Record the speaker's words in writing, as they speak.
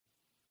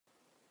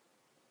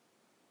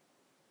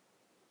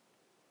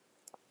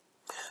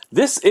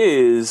This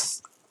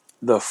is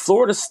the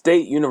Florida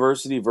State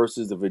University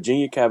versus the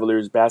Virginia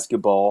Cavaliers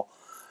basketball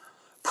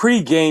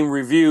pre-game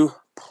review,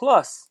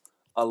 plus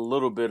a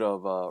little bit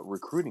of a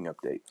recruiting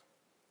update.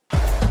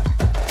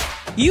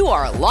 You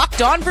are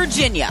Locked On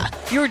Virginia,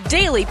 your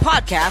daily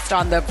podcast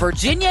on the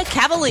Virginia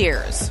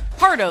Cavaliers.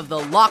 Part of the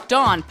Locked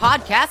On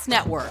Podcast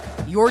Network,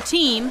 your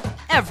team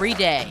every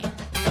day.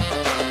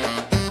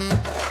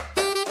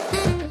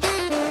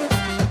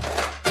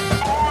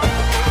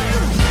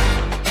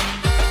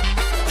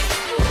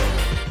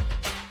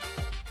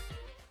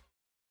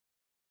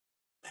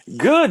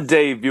 Good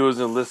day, viewers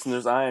and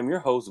listeners. I am your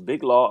host,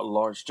 Big Law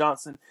Lawrence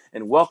Johnson,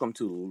 and welcome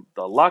to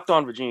the Locked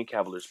On Virginia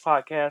Cavaliers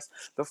podcast,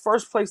 the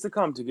first place to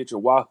come to get your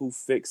Wahoo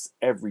fix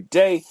every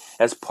day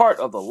as part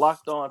of the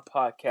Locked On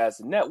Podcast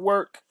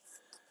Network.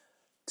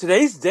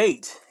 Today's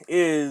date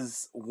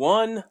is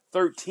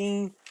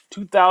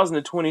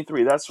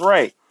 1/13/2023. That's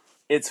right.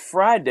 It's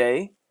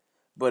Friday,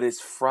 but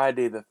it's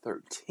Friday the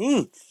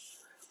 13th.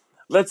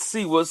 Let's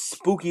see what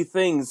spooky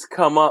things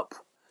come up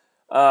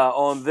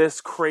on this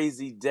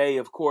crazy day.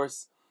 Of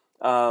course,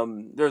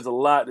 there's a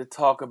lot to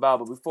talk about,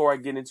 but before I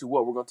get into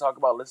what we're going to talk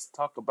about, let's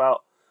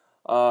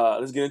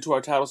get into our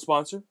title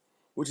sponsor,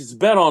 which is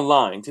Bet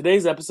Online.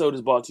 Today's episode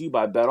is brought to you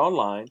by Bet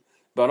Online.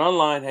 Bet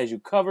Online has you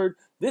covered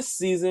this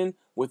season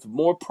with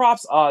more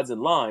props, odds,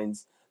 and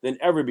lines than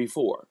ever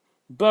before.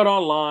 Bet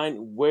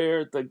Online,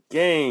 where the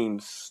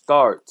game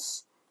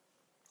starts.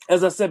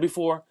 As I said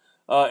before,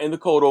 in the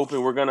cold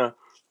open, we're going to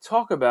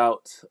talk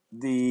about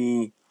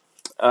the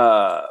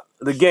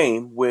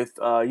game with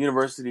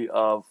University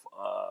of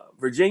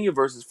Virginia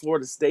versus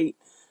Florida State.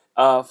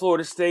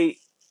 Florida State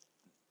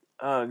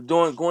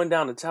going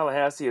down to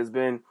Tallahassee has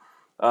been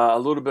a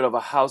little bit of a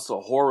house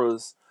of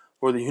horrors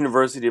for the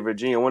University of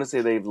Virginia. I want to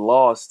say they've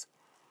lost,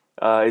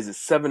 is it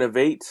 7 of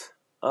 8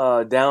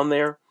 down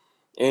there?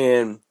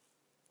 And,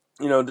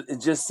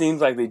 it just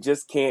seems like they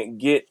just can't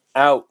get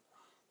out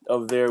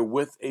of there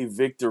with a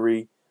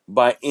victory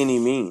by any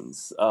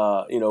means.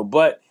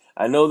 But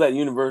I know that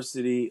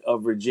University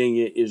of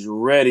Virginia is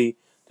ready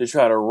to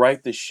try to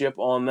right the ship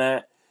on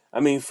that. I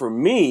mean, for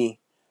me,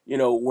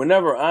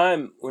 whenever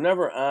I'm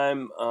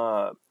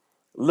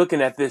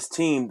looking at this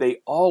team,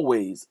 they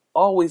always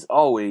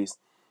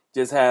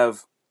just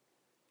have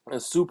a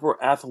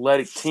super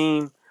athletic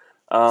team,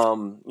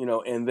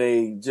 and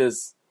they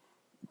just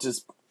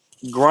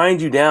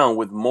grind you down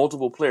with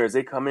multiple players.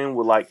 They come in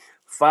with like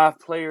 5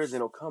 players,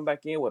 and they'll come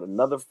back in with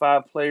another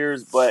 5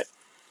 players. But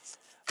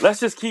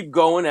let's just keep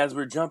going as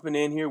we're jumping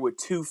in here with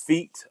 2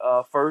 feet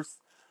first.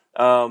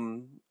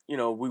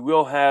 We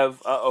will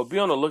have, I'll be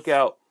on the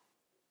lookout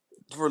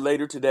for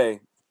later today.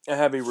 I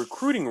have a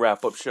recruiting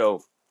wrap-up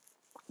show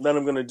that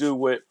I'm going to do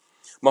with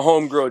my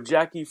homegirl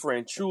Jackie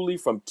Franchuli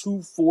from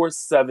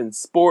 247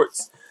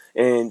 Sports.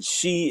 And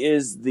she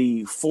is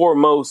the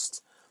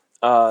foremost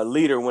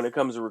leader when it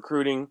comes to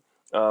recruiting,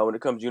 when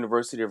it comes to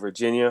University of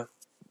Virginia.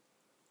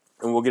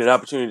 And we'll get an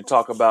opportunity to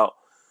talk about,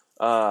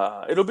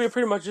 it'll be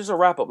pretty much just a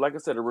wrap-up. Like I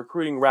said, a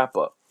recruiting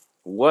wrap-up.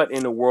 What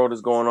in the world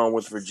is going on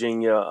with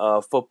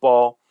Virginia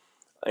football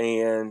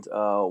and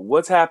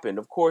what's happened?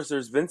 Of course,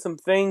 there's been some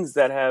things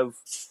that have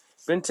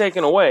been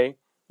taken away,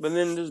 but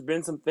then there's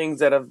been some things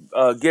that have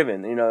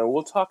given.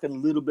 We'll talk a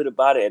little bit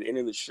about it at the end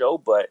of the show.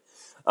 But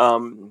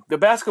the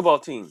basketball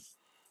team,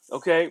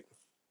 okay,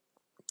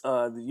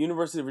 the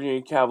University of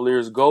Virginia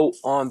Cavaliers go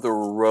on the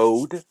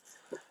road.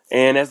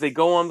 And as they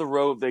go on the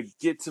road, they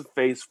get to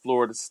face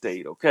Florida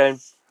State. Okay,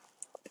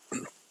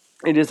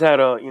 they just had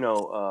a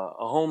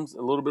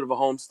little bit of a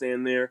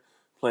homestand there,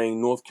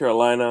 playing North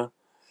Carolina,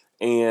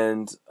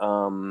 and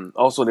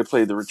also they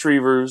played the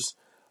Retrievers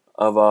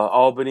of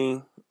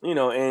Albany.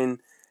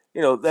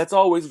 That's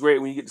always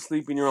great when you get to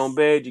sleep in your own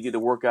bed. You get to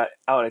work out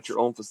at your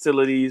own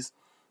facilities.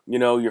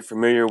 You're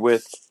familiar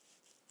with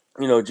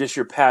just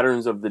your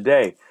patterns of the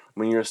day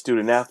when you're a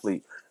student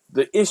athlete.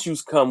 The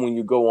issues come when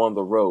you go on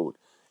the road.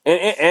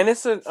 And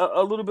it's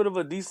a little bit of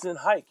a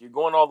decent hike. You're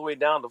going all the way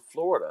down to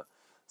Florida.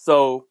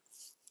 So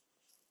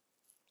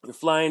you're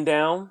flying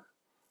down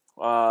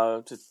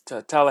to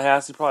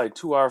Tallahassee, probably a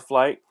 2-hour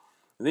flight.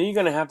 And then you're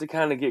going to have to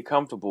kind of get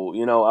comfortable.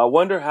 I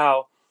wonder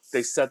how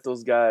they set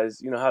those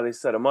guys, how they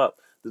set them up.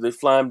 Do they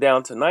fly them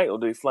down tonight or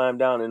do they fly them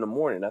down in the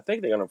morning? I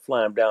think they're going to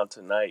fly them down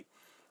tonight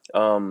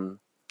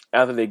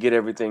after they get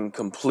everything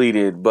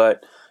completed.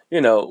 But,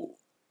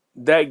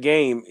 that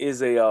game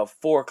is a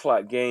 4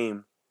 o'clock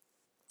game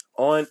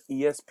on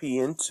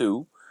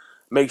ESPN2.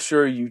 Make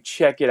sure you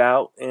check it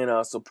out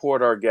and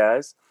support our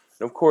guys.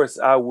 And of course,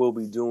 I will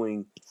be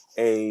doing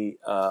a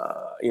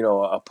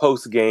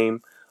post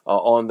game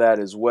on that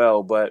as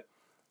well. But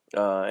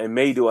and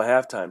may do a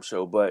halftime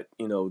show. But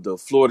the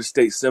Florida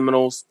State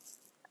Seminoles,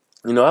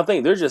 I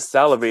think they're just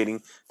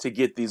salivating to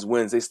get these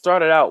wins. They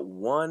started out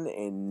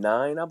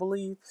 1-9, I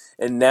believe,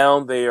 and now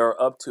they are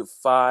up to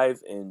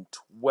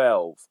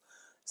 5-12.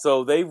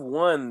 So they've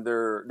won.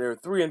 They're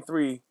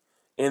 3-3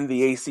 in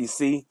the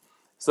ACC.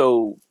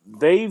 So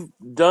they've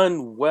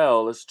done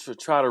well as to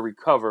try to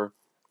recover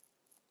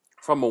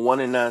from a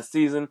 1-9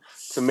 season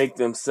to make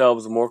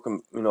themselves more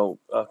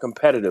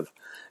competitive.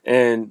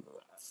 And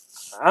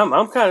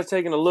I'm kind of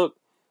taking a look,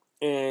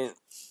 and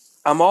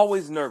I'm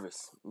always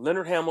nervous.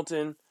 Leonard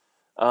Hamilton,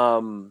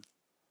 um,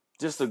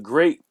 just a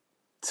great,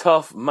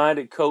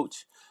 tough-minded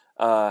coach,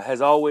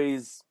 has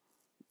always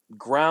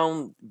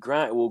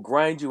will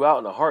grind you out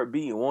in a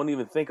heartbeat and won't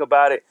even think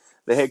about it.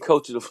 The head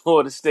coach of the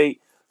Florida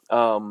State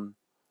um,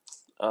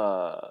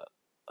 uh,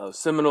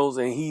 Seminoles,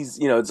 and he's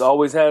it's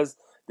always has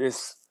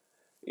this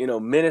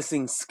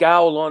menacing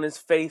scowl on his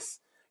face,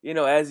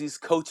 as he's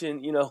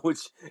coaching,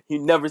 which you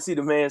never see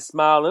the man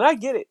smile, and I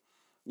get it.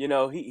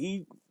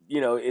 He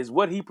is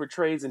what he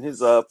portrays in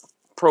his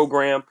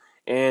program,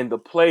 and the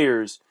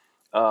players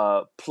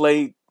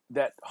play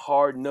that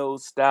hard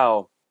nosed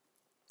style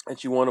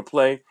that you want to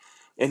play.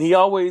 And he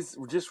always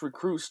just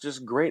recruits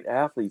just great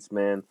athletes,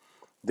 man.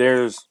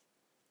 There's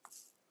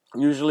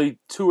usually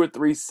 2 or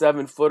 3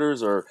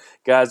 7-footers or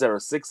guys that are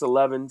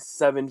 6'11",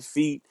 7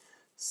 feet,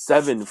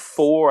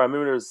 7'4". I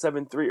remember there was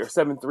 7'3" or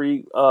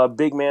 7'3"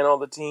 big man on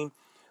the team.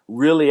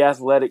 Really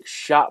athletic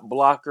shot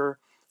blocker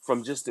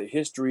from just a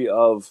history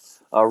of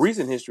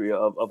recent history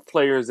of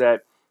players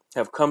that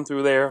have come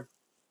through there.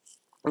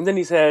 And then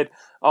he's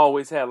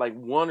always had like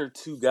 1 or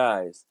 2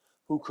 guys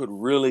who could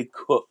really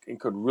cook and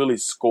could really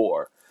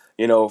score,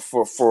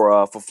 for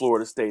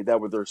Florida State. That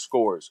were their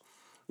scores.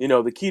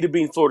 The key to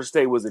beating Florida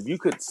State was if you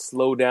could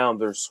slow down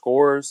their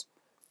scores,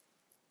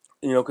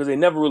 because they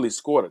never really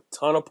scored a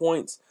ton of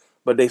points,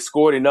 but they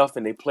scored enough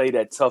and they played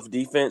that tough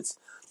defense.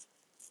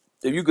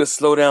 If you could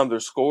slow down their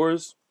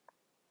scores,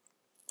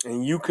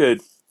 and you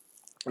could,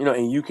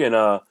 and you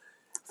can,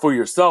 for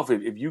yourself,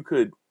 if you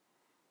could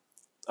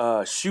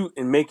shoot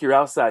and make your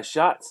outside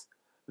shots,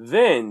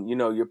 then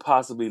you're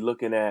possibly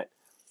looking at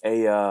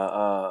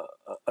a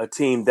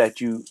team that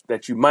you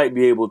might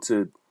be able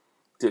to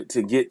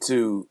get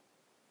to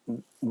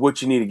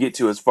what you need to get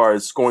to as far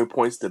as scoring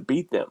points to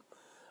beat them.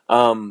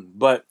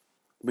 But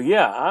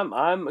yeah,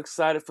 I'm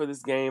excited for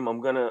this game.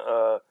 I'm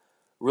gonna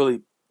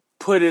really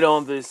put it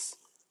on this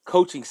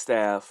coaching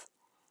staff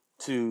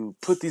to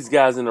put these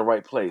guys in the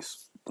right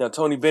place. Now,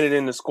 Tony Bennett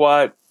in the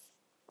squad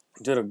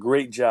did a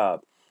great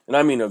job, and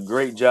I mean a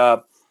great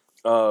job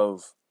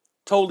of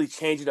totally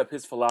changing up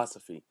his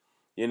philosophy.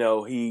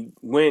 He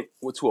went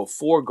to a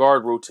 4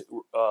 guard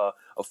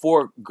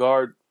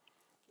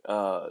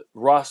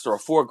roster, or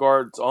 4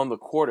 guards on the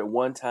court at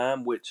one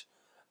time, which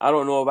I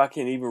don't know if I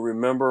can even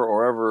remember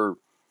or ever,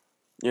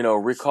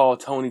 recall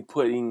Tony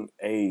putting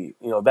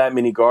that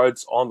many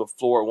guards on the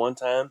floor at one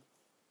time.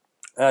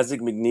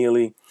 Isaac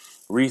McNeely,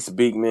 Reese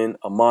Beekman,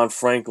 Amon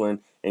Franklin,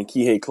 and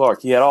Kihei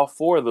Clark. He had all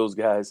 4 of those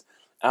guys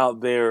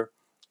out there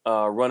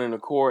running the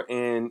court,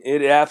 and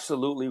it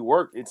absolutely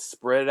worked. It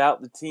spread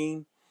out the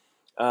team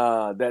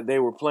that they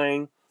were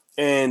playing.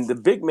 And the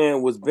big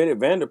man was Bennett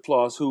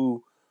Vanderplas,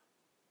 who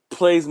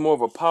plays more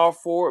of a power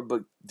forward,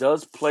 but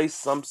does play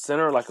some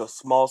center, like a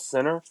small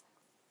center.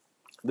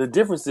 The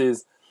difference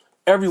is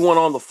everyone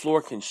on the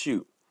floor can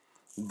shoot.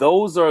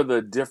 Those are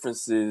the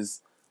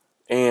differences.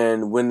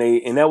 And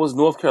that was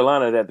North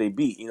Carolina that they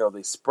beat.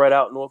 They spread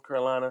out North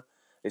Carolina.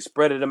 They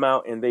spreaded them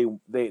out, and they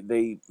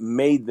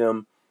made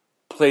them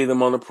play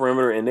them on the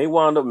perimeter, and they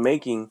wound up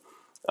making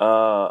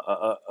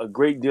a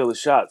great deal of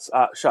shots.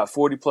 Shot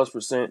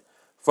 40+%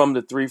 from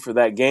the 3 for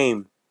that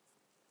game,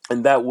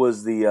 and that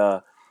was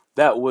the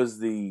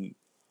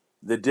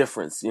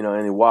difference.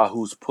 And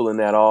Wahoo's pulling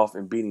that off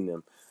and beating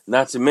them.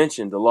 Not to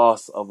mention the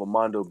loss of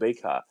Armando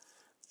Bacot.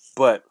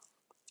 But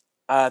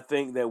I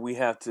think that we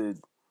have to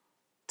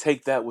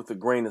take that with a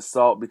grain of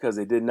salt because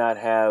they did not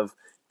have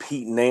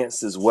Pete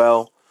Nance as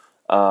well.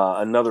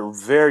 Another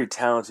very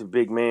talented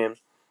big man.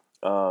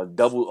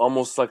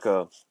 Almost like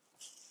a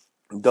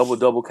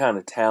double kind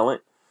of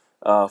talent.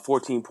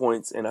 14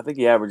 points, and I think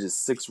he averages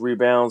 6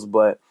 rebounds,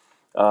 but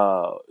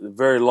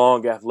very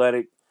long,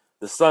 athletic.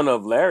 The son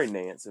of Larry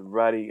Nance,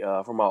 everybody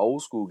from our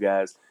old school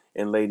guys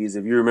and ladies,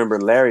 if you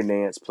remember, Larry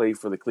Nance played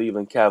for the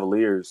Cleveland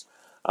Cavaliers,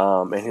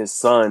 and his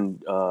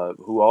son,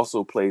 who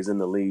also plays in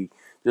the league.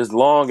 Just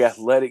long,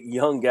 athletic,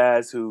 young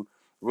guys who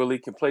really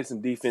can play some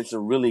defense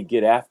and really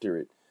get after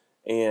it.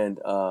 And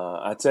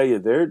I tell you,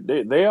 they're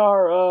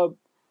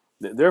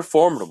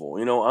formidable.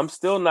 I'm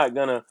still not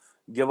gonna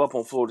give up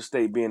on Florida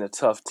State being a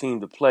tough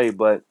team to play,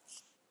 but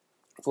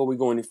before we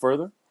go any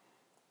further,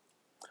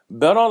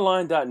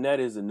 BetOnline.net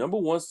is the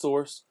 #1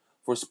 source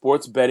for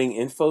sports betting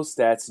info,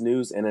 stats,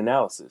 news, and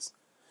analysis.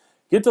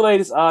 Get the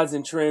latest odds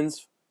and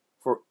trends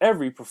for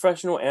every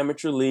professional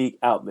amateur league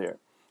out there,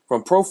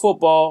 from pro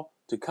football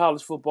to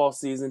college football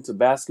season to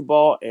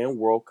basketball and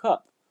World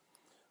Cup.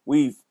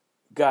 We've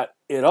got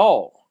it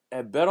all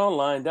at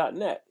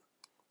BetOnline.net.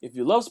 If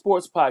you love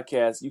sports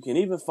podcasts, you can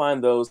even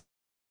find those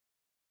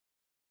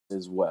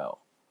as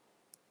well.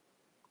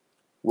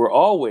 We're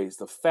always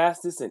the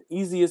fastest and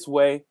easiest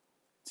way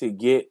to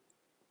get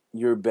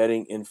your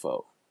betting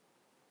info.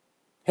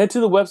 Head to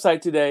the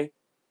website today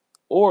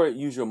or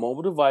use your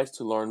mobile device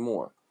to learn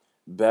more.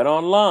 Bet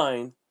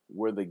online,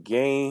 where the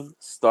game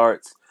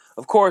starts.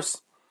 Of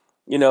course,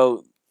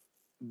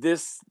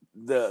 this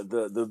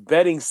the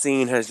betting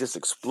scene has just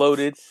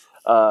exploded.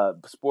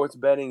 Sports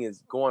betting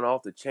is going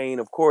off the chain.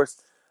 Of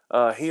course,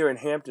 here in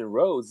Hampton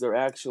Roads, they're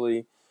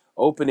actually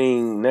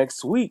opening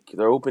next week.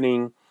 They're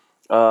opening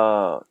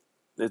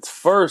its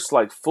first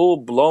like full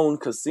blown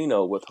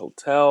casino with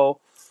hotel.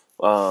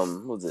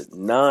 Was it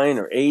 9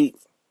 or 8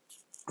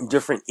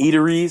 different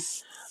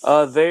eateries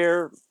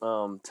there?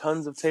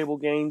 Tons of table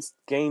games,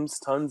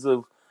 tons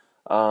of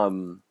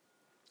um,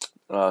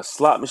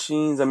 slot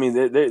machines. I mean,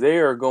 they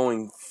are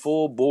going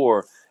full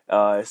bore.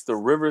 It's the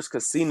Rivers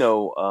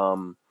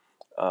Casino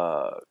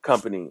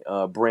company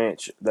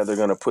branch that they're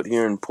going to put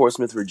here in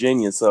Portsmouth,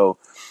 Virginia. So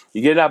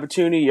you get an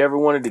opportunity. You ever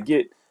wanted to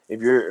get,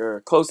 if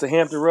you're close to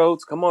Hampton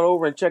Roads, come on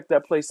over and check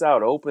that place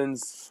out. It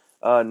opens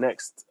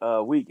next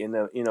week, and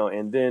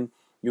and then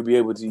you'll be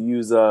able to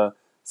use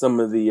some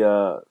of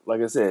the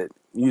like I said,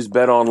 use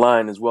Bet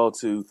Online as well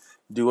to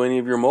do any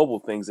of your mobile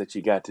things that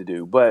you got to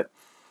do. But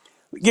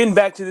getting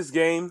back to this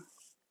game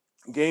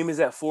is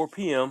at 4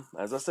 p.m.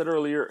 As I said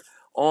earlier,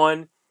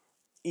 on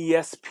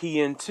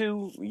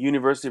ESPN2.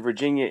 University of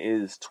Virginia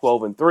is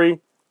 12-3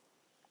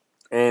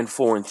 and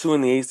 4-2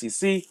 in the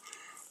ACC.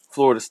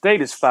 Florida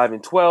State is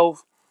 5-12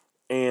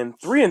 and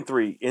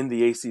 3-3 in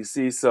the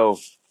ACC. So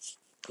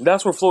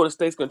that's where Florida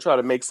State's going to try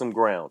to make some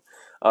ground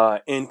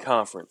in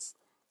conference.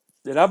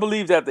 And I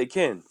believe that they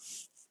can.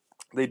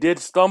 They did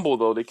stumble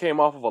though. They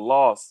came off of a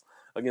loss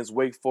against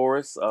Wake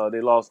Forest.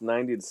 They lost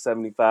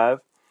 90-75.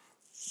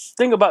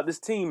 Thing about this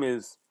team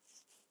is,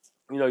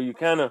 you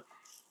kind of,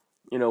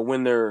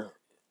 when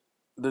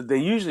they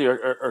usually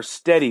are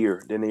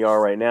steadier than they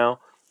are right now.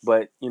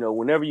 But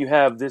whenever you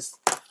have this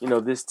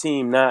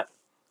team not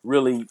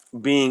really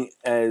being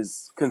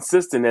as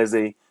consistent as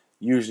they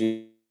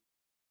usually,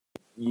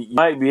 you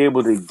might be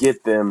able to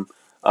get them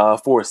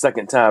for a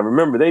second time.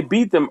 Remember, they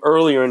beat them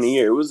earlier in the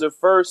year. It was their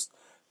first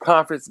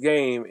conference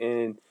game,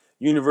 and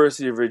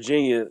University of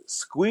Virginia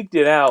squeaked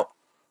it out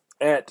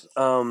at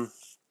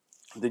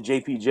the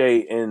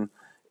JPJ, and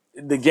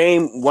the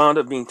game wound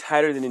up being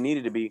tighter than it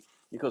needed to be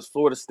because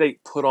Florida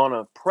State put on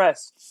a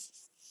press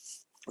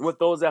with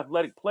those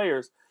athletic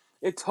players.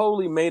 It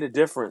totally made a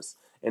difference,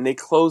 and they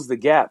closed the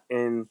gap.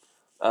 And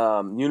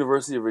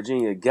University of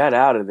Virginia got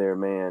out of there,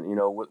 man.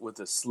 With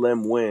a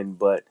slim win.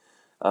 But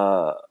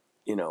I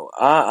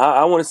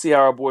want to see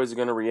how our boys are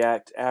going to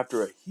react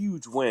after a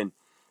huge win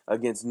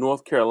against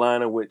North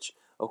Carolina, which,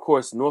 of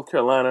course, North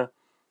Carolina,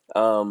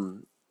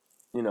 you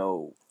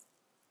know,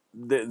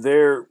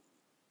 they're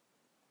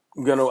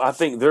I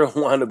think they're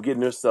wind up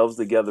getting themselves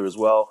together as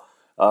well.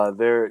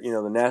 They're,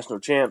 the national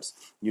champs.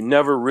 You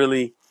never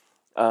really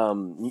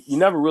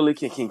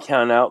can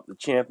count out the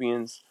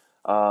champions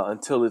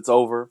until it's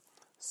over.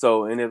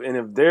 So, and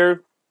if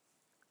they're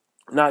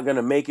not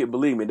gonna make it,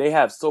 believe me, they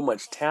have so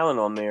much talent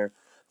on there.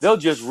 They'll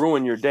just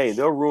ruin your day.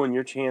 They'll ruin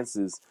your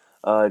chances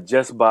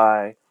just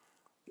by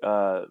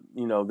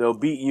they'll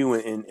beat you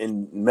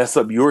and mess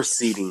up your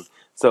seating.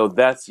 So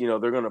that's, they're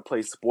going to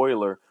play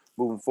spoiler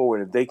moving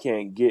forward if they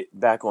can't get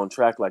back on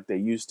track like they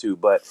used to.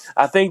 But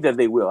I think that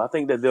they will. I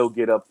think that they'll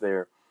get up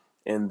there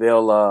and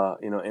they'll,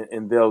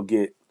 and they'll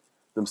get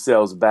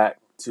themselves back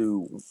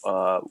to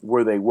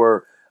where they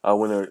were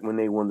when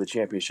they won the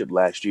championship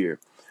last year.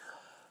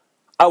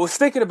 I was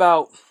thinking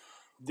about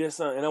this,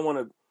 and I want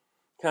to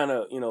kind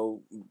of,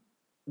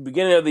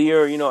 beginning of the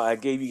year, I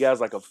gave you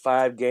guys like a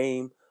 5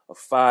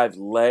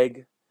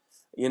 leg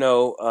you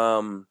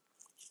know,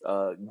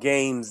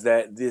 games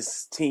that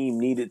this team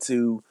needed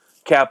to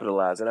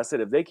capitalize. And I said,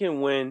 if they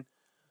can win,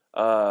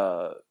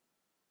 uh,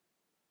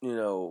 you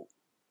know,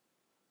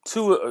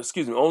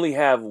 only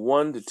have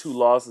 1 to 2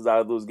 losses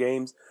out of those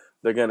games,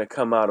 they're going to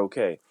come out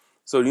okay.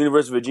 So the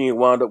University of Virginia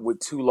wound up with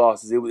 2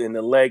 losses. And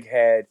the leg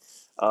had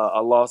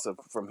a loss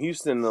from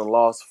Houston and a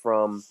loss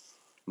from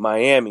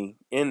Miami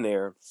in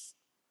there.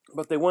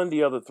 But they won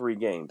the other 3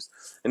 games.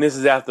 And this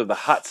is after the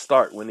hot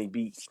start when they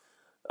beat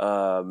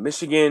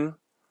Michigan,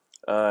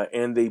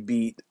 and they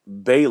beat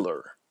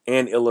Baylor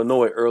and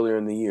Illinois earlier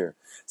in the year.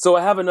 So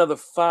I have another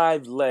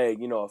 5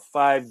 leg,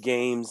 5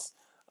 games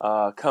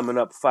coming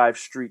up, 5 game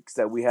streak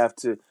that we're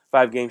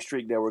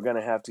going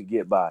to have to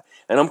get by.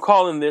 And I'm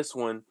calling this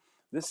one,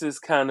 this is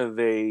kind of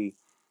this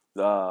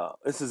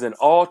is an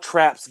all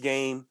traps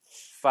game,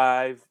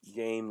 5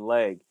 game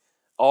leg.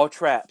 All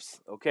traps,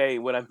 okay?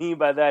 What I mean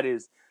by that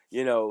is,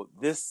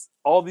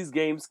 all these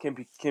games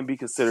can be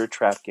considered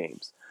trap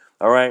games.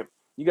 All right?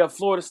 You got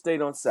Florida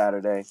State on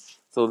Saturday.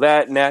 So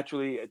that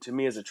naturally, to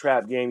me, is a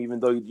trap game. Even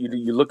though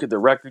you look at the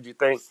record, you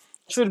think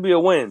it should be a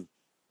win.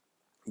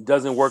 It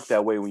doesn't work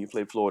that way when you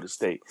play Florida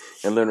State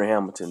and Leonard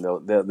Hamilton.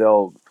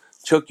 They'll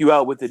choke you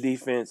out with the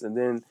defense, and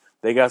then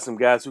they got some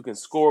guys who can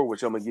score,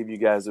 which I'm going to give you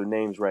guys their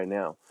names right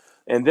now.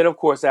 And then, of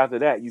course, after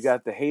that, you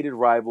got the heated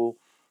rival,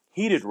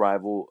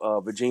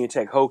 Virginia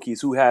Tech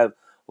Hokies, who have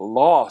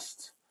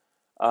lost.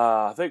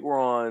 I think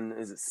we're on,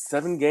 is it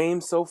 7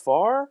 games so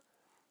far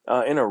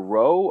in a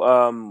row?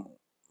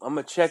 I'm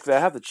gonna check that. I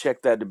have to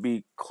check that to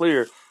be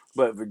clear.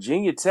 But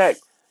Virginia Tech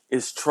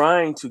is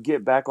trying to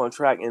get back on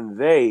track, and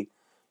they,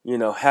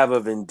 have a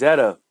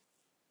vendetta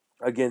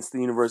against the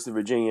University of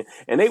Virginia,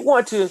 and they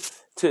want to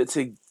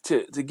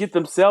get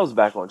themselves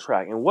back on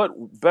track. And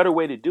what better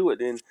way to do it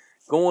than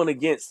going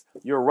against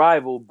your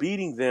rival,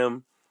 beating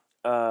them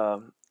uh,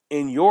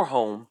 in your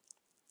home,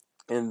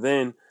 and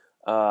then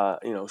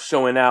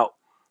showing out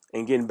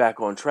and getting back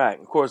on track.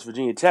 Of course,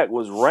 Virginia Tech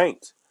was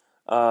ranked,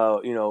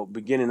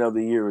 beginning of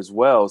the year as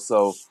well.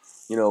 So,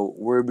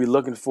 we'll be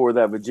looking for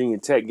that Virginia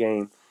Tech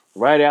game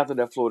right after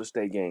that Florida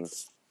State game.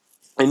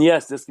 And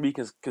yes, this can be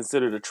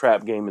considered a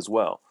trap game as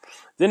well.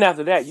 Then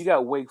after that, you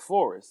got Wake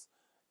Forest,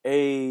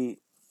 a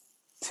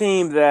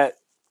team that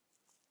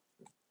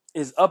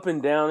is up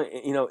and down,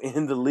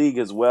 in the league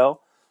as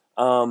well.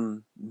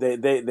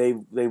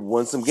 They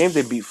won some games.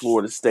 They beat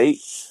Florida State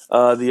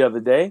the other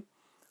day,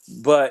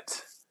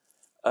 but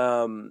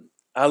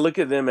I look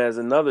at them as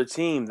another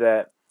team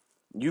that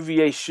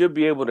UVA should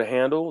be able to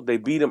handle. They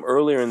beat them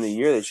earlier in the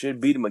year. They should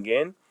beat them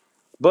again,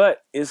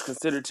 but it's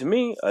considered to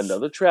me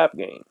another trap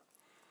game.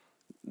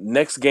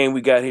 Next game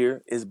we got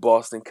here is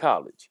Boston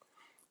College.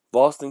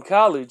 Boston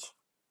College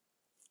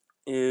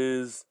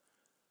is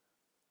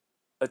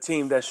a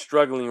team that's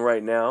struggling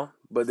right now,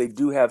 but they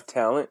do have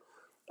talent.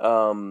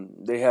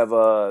 They have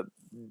I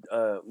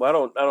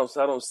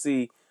don't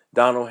see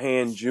Donald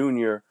Hand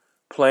Jr.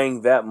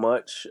 playing that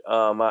much.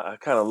 I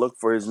kind of look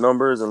for his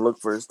numbers and look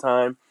for his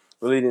time.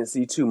 Really didn't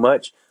see too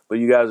much, but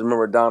you guys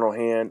remember Donald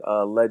Hand,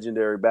 a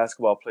legendary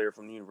basketball player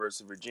from the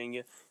University of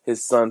Virginia.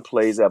 His son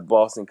plays at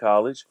Boston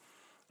College.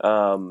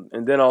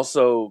 And then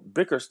also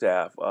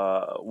Bickerstaff,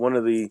 one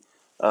of the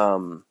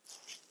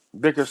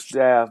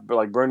Bickerstaff,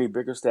 like Bernie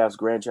Bickerstaff's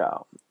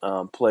grandchild,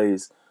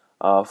 plays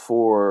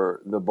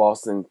for the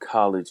Boston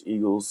College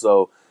Eagles.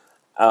 So,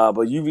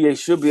 but UVA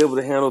should be able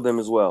to handle them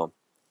as well.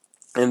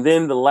 And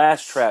then the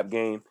last trap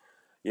game,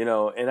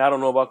 and I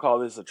don't know if I'll call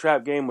this a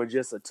trap game or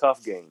just a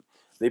tough game.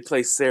 They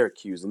play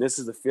Syracuse, and this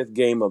is the 5th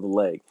game of the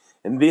leg.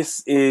 And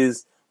this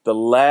is the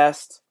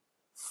last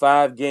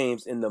 5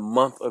 games in the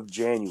month of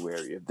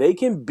January. If they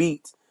can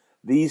beat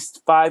these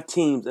 5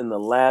 teams in the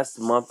last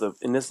month of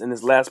in this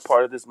last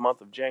part of this month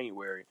of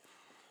January,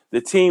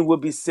 the team would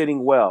be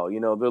sitting well.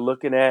 They're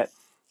looking at,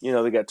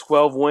 they got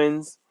 12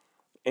 wins,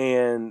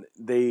 and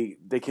they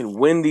can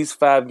win these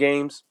 5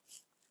 games.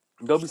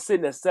 They'll be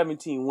sitting at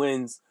 17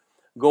 wins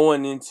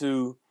going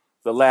into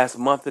the last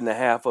month and a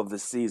half of the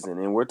season.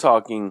 And we're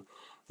talking,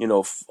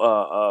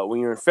 when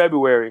you're in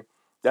February,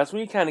 that's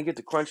when you kind of get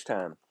to crunch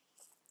time.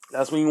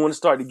 That's when you want to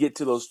start to get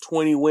to those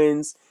 20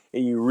 wins,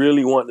 and you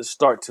really want to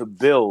start to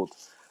build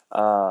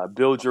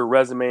your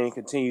resume and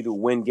continue to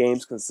win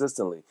games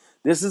consistently.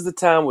 This is the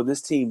time where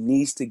this team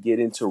needs to get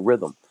into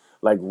rhythm.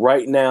 Like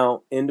right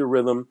now, into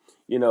rhythm.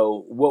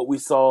 What we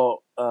saw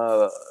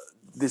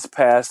this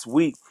past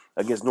week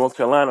against North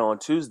Carolina on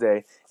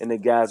Tuesday, and the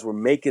guys were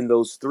making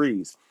those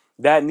threes.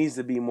 That needs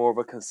to be more of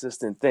a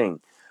consistent thing.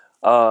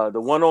 The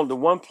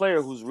one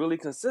player who's really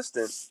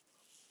consistent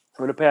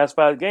for the past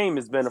 5 games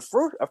has been a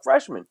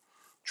freshman,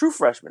 true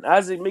freshman,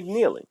 Isaac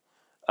McNeely.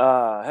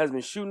 Has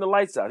been shooting the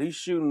lights out. He's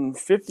shooting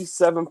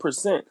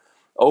 57%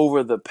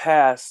 over the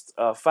past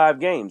 5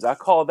 games. I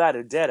call that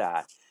a dead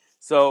eye.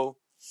 So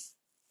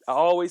I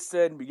always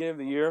said in the beginning of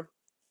the year,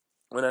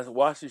 when I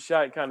watched his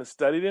shot and kind of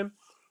studied him,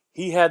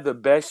 he had the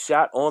best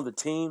shot on the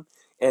team,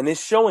 and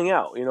it's showing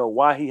out.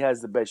 Why he has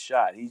the best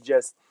shot.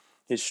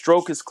 His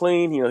stroke is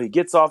clean. He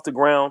gets off the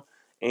ground,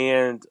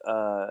 and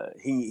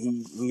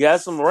he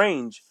has some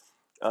range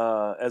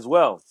as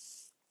well.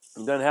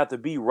 He doesn't have to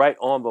be right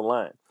on the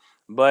line,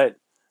 but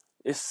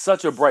it's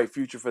such a bright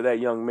future for that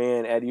young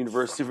man at the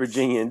University of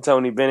Virginia and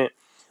Tony Bennett.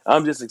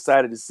 I'm just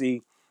excited to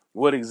see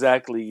what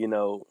exactly,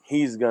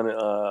 he's going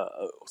to,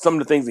 some of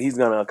the things that he's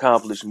going to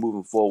accomplish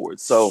moving forward.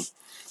 So,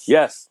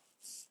 yes,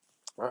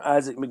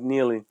 Isaac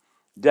McNeely,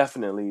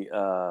 definitely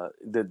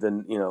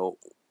the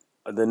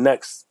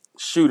next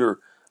shooter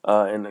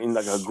in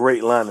like a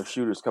great line of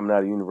shooters coming out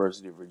of the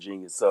University of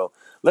Virginia. So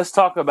let's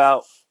talk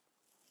about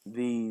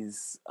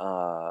these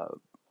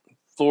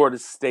Florida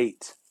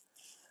State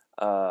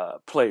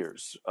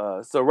players.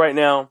 So right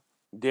now,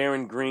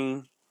 Darren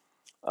Green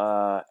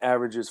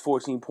averages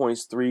 14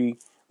 points, 3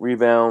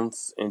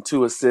 rebounds, and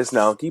 2 assists.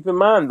 Now, keep in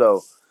mind,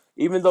 though,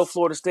 even though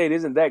Florida State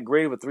isn't that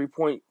great of a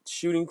three-point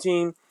shooting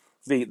team,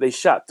 they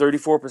shot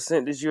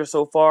 34% this year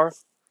so far.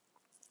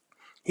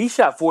 He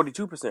shot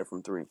 42%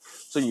 from 3.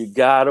 So you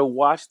got to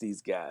watch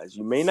these guys.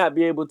 You may not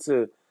be able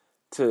to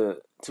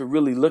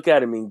really look at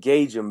them,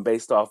 engage them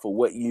based off of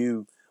what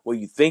you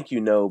think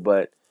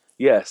but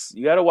yes,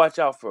 you got to watch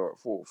out for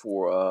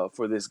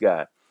this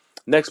guy.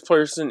 Next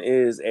person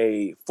is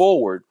a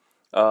forward,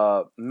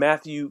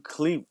 Matthew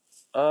Cleveland,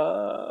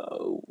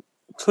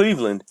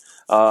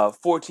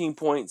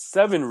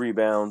 14.7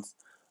 rebounds,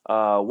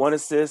 1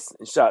 assist,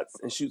 and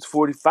shoots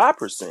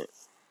 45%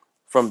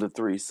 from the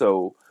 3.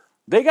 So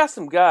they got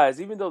some guys,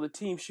 even though the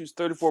team shoots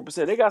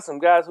 34%, they got some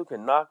guys who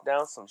can knock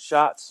down some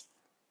shots.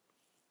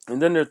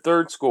 And then their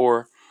third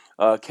scorer,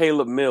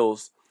 Caleb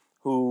Mills,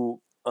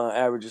 who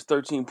averages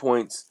 13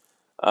 points,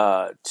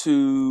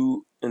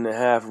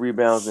 2.5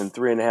 rebounds, and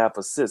 3.5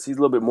 assists. He's a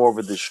little bit more of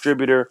a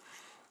distributor.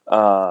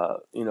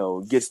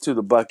 gets to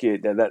the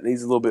bucket. That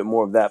needs a little bit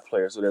more of that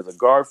player. So there's a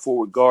guard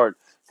forward guard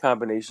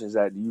combinations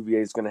that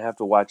UVA is going to have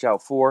to watch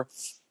out for.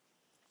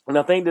 And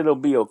I think that it'll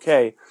be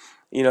okay,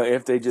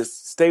 if they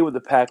just stay with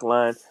the pack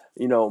line.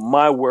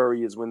 My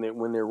worry is when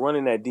they're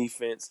running that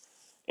defense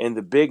and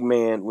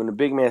when the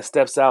big man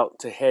steps out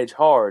to hedge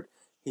hard,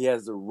 he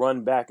has to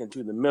run back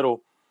into the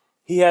middle.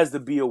 He has to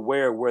be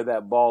aware where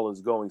that ball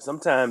is going.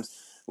 Sometimes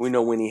we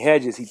know when he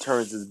hedges, he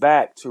turns his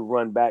back to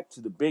run back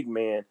to the big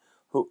man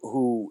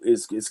who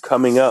is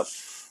coming up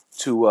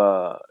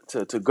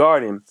to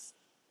guard him.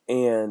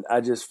 And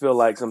I just feel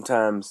like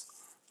sometimes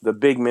the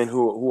big men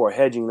who are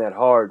hedging that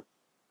hard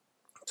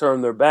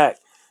turn their back,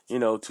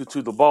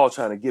 to the ball,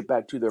 trying to get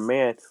back to their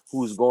man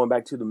who's going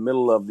back to the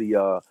middle of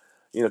the,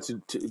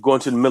 to going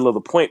to the middle of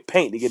the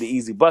paint to get an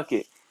easy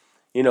bucket.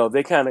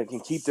 They kind of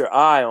can keep their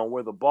eye on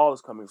where the ball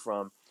is coming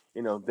from.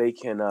 They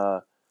can,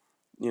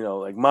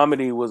 like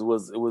Mamadi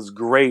was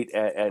great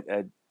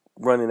at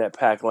running that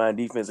pack line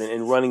defense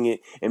and running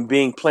it and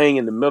playing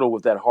in the middle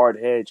with that hard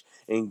hedge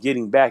and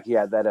getting back. He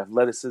had that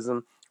athleticism,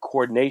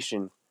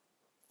 coordination,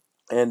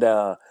 and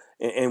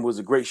was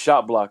a great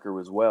shot blocker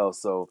as well.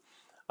 So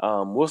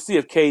we'll see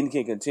if Caden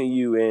can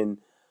continue. And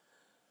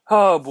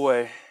oh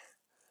boy,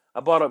 I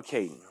brought up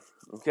Caden.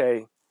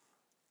 Okay,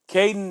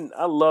 Caden,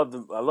 I love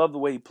the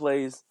way he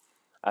plays.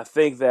 I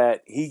think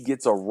that he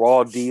gets a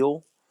raw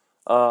deal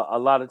a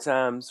lot of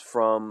times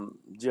from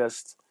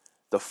just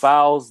the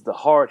fouls, the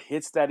hard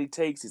hits that he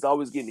takes. He's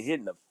always getting hit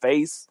in the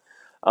face.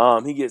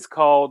 He gets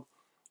called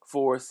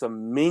for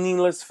some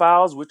meaningless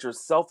fouls, which are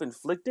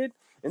self-inflicted,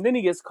 and then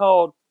he gets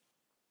called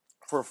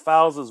for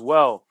fouls as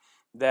well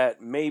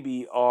that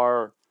maybe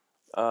are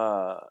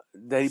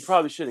that he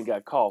probably shouldn't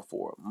got called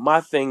for. My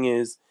thing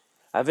is,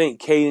 I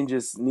think Caden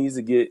just needs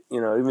to get,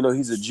 even though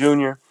he's a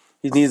junior,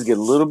 he needs to get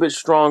a little bit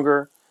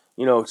stronger,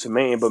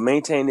 to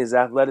maintain his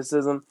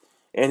athleticism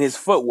and his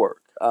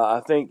footwork.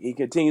 I think he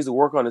continues to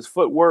work on his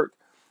footwork.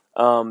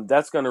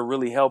 That's going to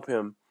really help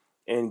him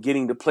in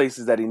getting to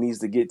places that he needs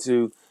to get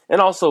to,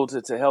 and also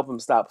to help him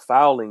stop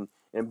fouling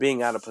and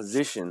being out of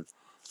position.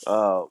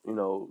 Uh, you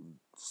know,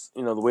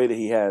 the way that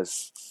he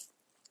has.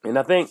 And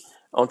I think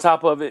on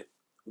top of it,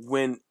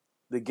 when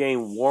the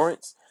game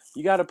warrants,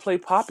 you got to play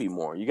Poppy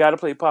more. You got to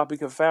play Poppy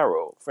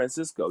Cafaro,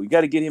 Francisco. You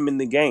got to get him in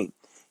the game.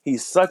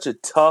 He's such a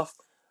tough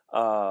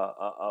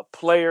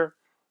player.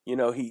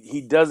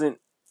 He doesn't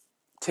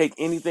take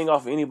anything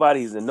off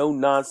anybody. He's a no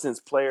nonsense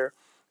player,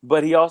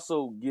 but he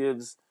also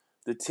gives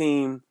the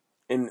team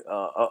an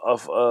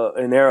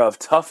era of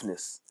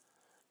toughness,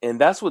 and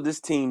that's what this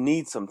team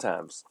needs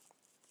sometimes.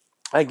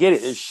 I get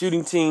it. It's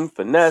shooting team,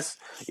 finesse.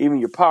 Even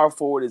your power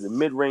forward is a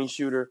mid-range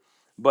shooter.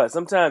 But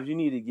sometimes you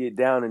need to get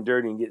down and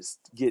dirty and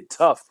get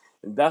tough.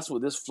 And that's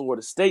what this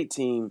Florida State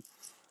team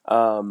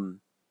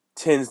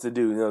tends to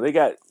do. They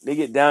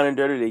get down and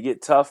dirty. They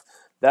get tough.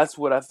 That's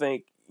what I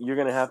think you're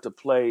going to have to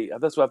play.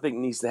 That's what I think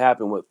needs to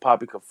happen with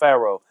Poppy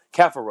Cafaro.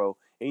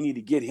 And you need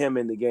to get him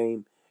in the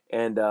game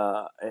and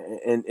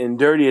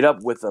dirty it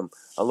up with him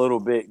a little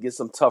bit. Get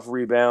some tough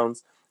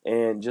rebounds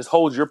and just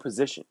hold your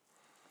position.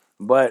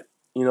 But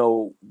you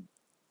know,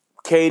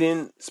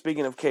 Caden,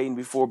 speaking of Caden,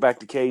 before back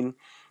to Caden,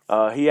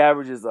 he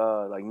averages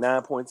like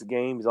 9 points a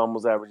game. He's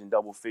almost averaging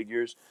double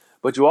figures.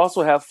 But you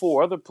also have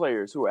four other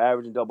players who are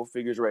averaging double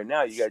figures right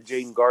now. You got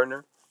Jaden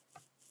Gardner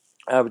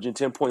averaging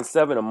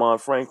 10.7, Amon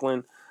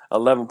Franklin,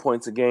 11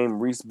 points a game.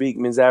 Reese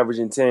Beekman's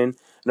averaging 10. And,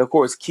 of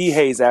course,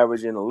 Kihei's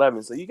averaging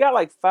 11. So you got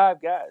like five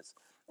guys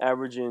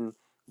averaging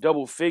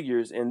double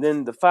figures. And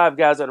then the five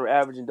guys that are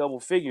averaging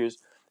double figures,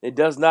 it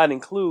does not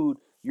include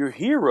your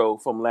hero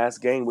from last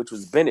game, which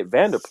was Bennett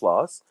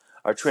Vanderplas,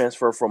 our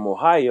transfer from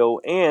Ohio,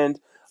 and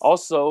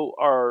also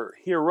our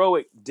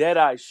heroic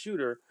dead-eye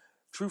shooter,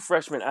 true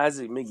freshman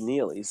Isaac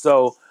McNeely.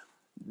 So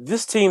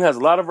this team has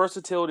a lot of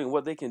versatility in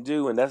what they can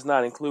do, and that's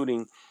not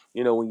including,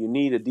 when you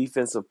need a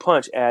defensive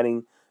punch,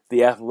 adding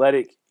the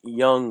athletic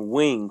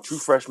young true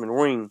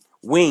freshman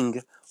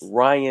wing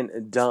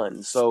Ryan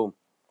Dunn. So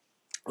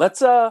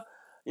let's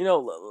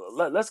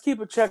let's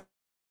keep a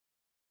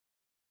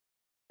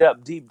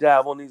deep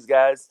dive on these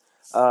guys.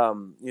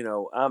 I'm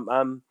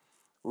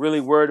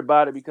really worried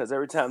about it because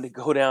every time they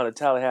go down to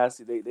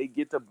Tallahassee, they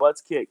get their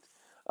butts kicked.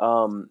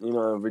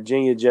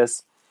 Virginia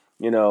just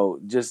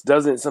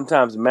doesn't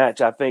sometimes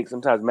match. I think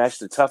sometimes match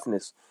the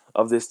toughness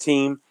of this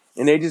team,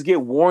 and they just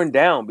get worn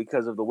down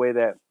because of the way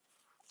that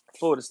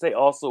Florida State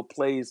also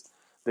plays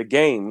the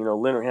game.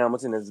 Leonard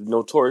Hamilton is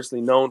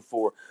notoriously known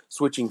for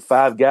switching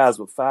five guys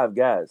with five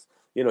guys.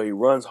 He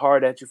runs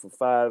hard at you for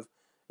five,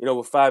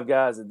 with five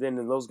guys, and then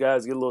those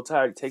guys get a little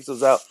tired, takes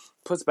those out,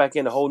 puts back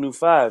in a whole new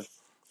five,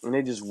 and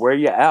they just wear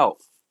you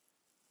out.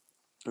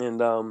 And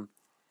but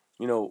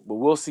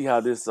we'll see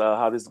how this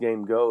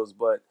game goes.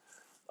 But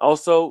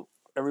also,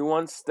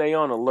 everyone, stay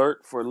on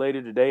alert for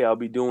later today. I'll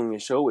be doing a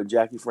show with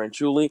Jackie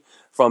Franchuli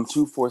from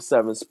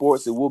 247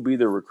 Sports. It will be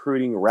the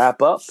recruiting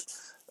wrap up,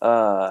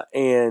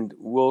 and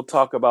we'll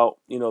talk about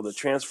the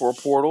transfer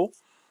portal,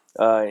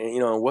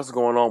 and what's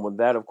going on with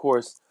that. Of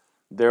course,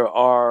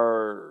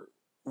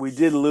 we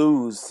did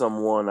lose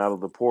someone out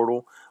of the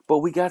portal, but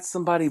we got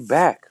somebody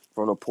back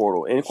from the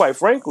portal. And quite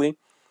frankly,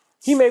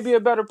 he may be a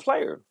better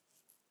player.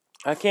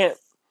 I can't,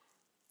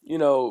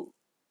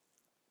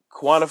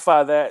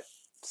 quantify that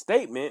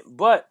statement,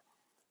 but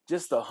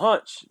just a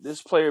hunch.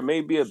 This player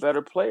may be a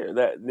better player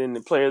than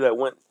the player that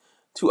went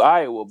to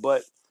Iowa.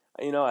 But,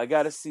 I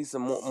got to see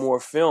some more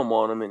film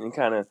on them and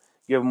kind of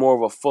give more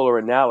of a fuller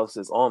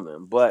analysis on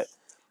them. But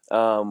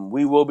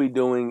we will be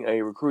doing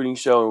a recruiting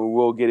show, and we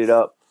will get it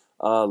up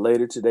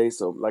later today.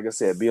 So, like I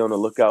said, be on the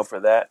lookout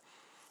for that.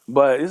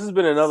 But this has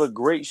been another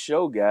great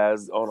show,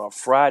 guys, on a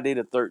Friday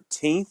the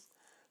 13th.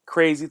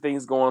 Crazy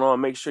things going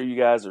on. Make sure you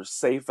guys are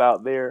safe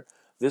out there.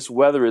 This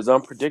weather is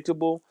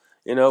unpredictable.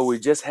 We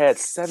just had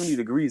 70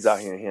 degrees out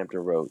here in Hampton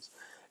Roads,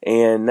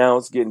 and now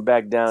it's getting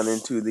back down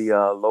into the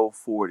low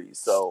 40s.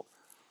 So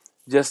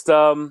just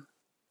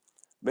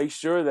make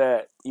sure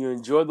that you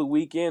enjoy the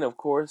weekend, of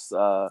course.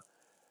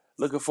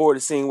 Looking forward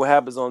to seeing what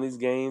happens on these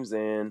games,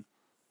 and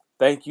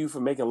thank you for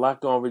making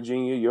Locked On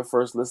Virginia your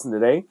first listen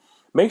today.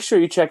 Make sure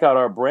you check out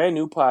our brand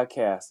new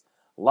podcast,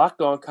 Locked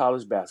On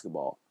College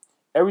Basketball.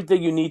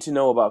 Everything you need to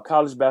know about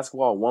college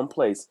basketball in one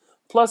place,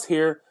 plus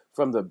hear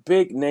from the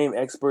big name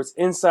experts,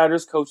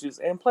 insiders, coaches,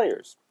 and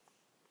players.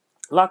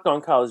 Locked On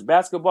College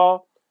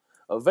Basketball,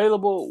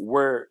 available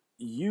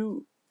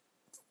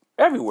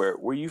everywhere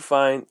where you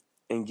find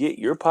and get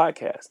your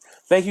podcast.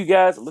 Thank you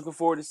guys. Looking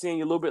forward to seeing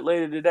you a little bit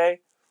later today.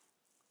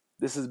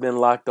 This has been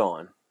Locked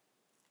On.